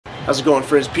How's it going,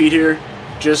 Frizz? Pete here.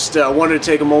 Just wanted to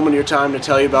take a moment of your time to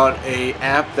tell you about an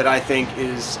app that I think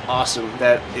is awesome,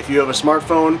 that if you have a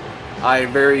smartphone, I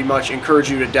very much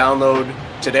encourage you to download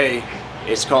today.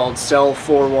 It's called Cell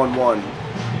 411.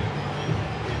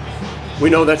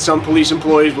 We know that some police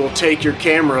employees will take your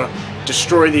camera,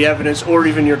 destroy the evidence, or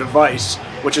even your device,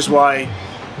 which is why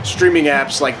streaming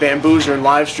apps like Bamboozer and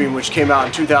Livestream, which came out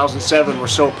in 2007, were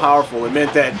so powerful. It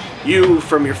meant that you,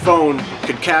 from your phone,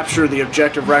 could capture the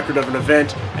objective record of an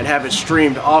event and have it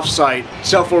streamed off-site.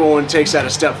 Cell 411 takes that a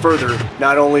step further.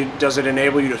 Not only does it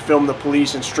enable you to film the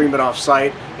police and stream it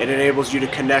off-site, it enables you to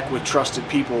connect with trusted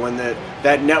people, and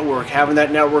that network, having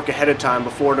that network ahead of time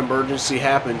before an emergency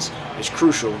happens, is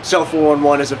crucial. Cell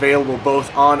 411 is available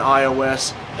both on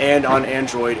iOS and on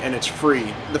Android, and it's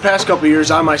free. The past couple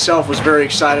years, I myself was very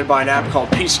excited by an app called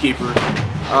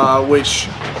Peacekeeper, which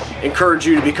encouraged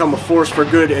you to become a force for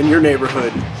good in your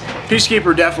neighborhood.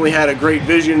 Peacekeeper definitely had a great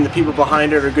vision. The people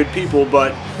behind it are good people,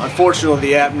 but unfortunately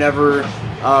the app never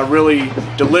really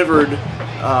delivered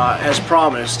as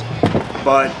promised.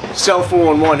 But Cell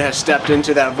 411 has stepped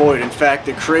into that void. In fact,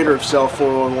 the creator of Cell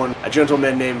 411, a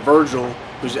gentleman named Virgil,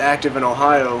 who's active in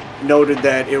Ohio, noted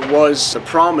that it was the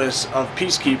promise of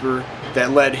Peacekeeper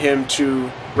that led him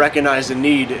to recognize the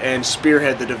need and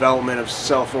spearhead the development of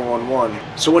Cell 411.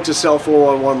 So what does Cell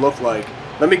 411 look like?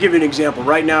 Let me give you an example.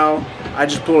 Right now, I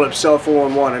just pulled up Cell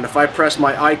 411, and if I press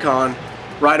my icon,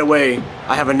 right away,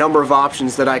 I have a number of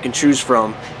options that I can choose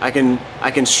from. I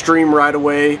can stream right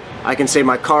away. I can say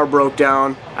my car broke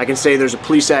down. I can say there's a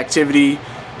police activity.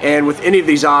 And with any of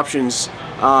these options,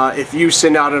 if you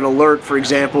send out an alert, for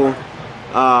example,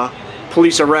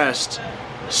 police arrest,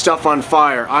 stuff on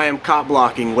fire, I am cop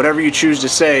blocking, whatever you choose to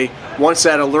say, once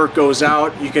that alert goes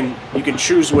out, you can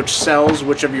choose which cells,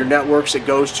 which of your networks it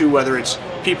goes to, whether it's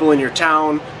people in your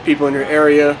town, people in your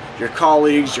area, your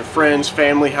colleagues, your friends,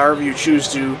 family, however you choose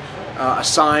to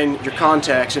assign your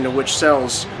contacts into which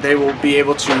cells. They will be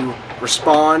able to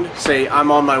respond, say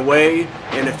I'm on my way,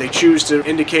 and if they choose to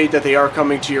indicate that they are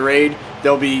coming to your aid,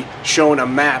 they'll be shown a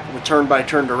map with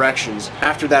turn-by-turn directions.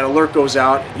 After that alert goes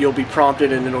out, you'll be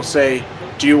prompted and it'll say,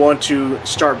 do you want to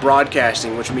start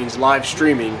broadcasting, which means live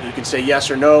streaming? You can say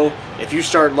yes or no. If you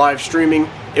start live streaming,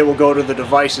 it will go to the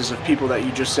devices of people that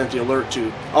you just sent the alert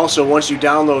to. Also, once you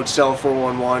download Cell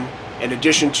 411, in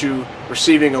addition to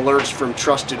receiving alerts from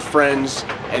trusted friends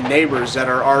and neighbors that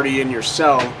are already in your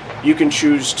cell, you can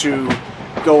choose to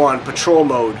go on patrol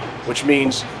mode, which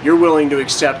means you're willing to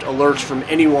accept alerts from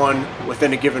anyone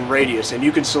within a given radius, and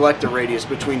you can select the radius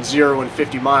between 0 and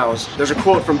 50 miles. There's a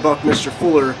quote from Buckminster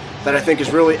Fuller that I think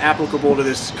is really applicable to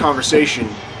this conversation.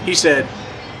 He said,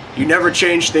 "You never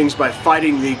change things by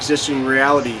fighting the existing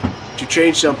reality. To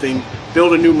change something,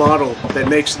 build a new model that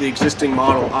makes the existing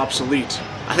model obsolete."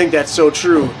 I think that's so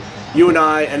true. You and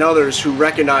I and others who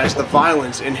recognize the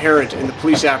violence inherent in the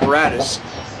police apparatus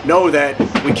know that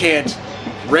we can't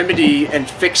remedy and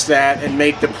fix that and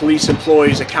make the police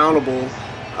employees accountable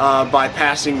by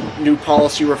passing new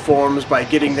policy reforms, by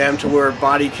getting them to wear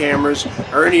body cameras,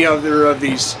 or any other of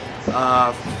these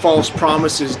false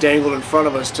promises dangled in front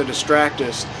of us to distract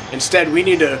us. Instead, we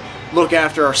need to look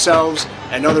after ourselves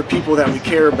and other people that we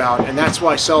care about, and that's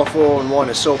why Cell 411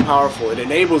 is so powerful. It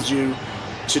enables you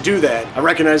to do that. I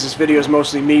recognize this video is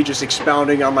mostly me just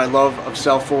expounding on my love of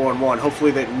Cell 411.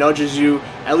 Hopefully that nudges you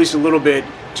at least a little bit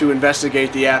to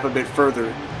investigate the app a bit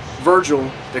further. Virgil,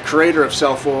 the creator of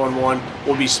Cell 411,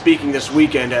 will be speaking this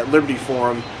weekend at Liberty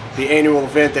Forum, the annual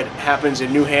event that happens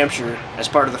in New Hampshire as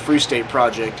part of the Free State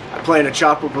Project. I plan to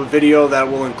chop up a video that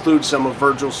will include some of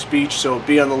Virgil's speech, so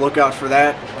be on the lookout for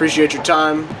that. Appreciate your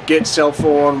time. Get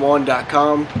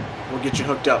cell411.com. We'll get you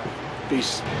hooked up.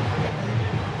 Peace.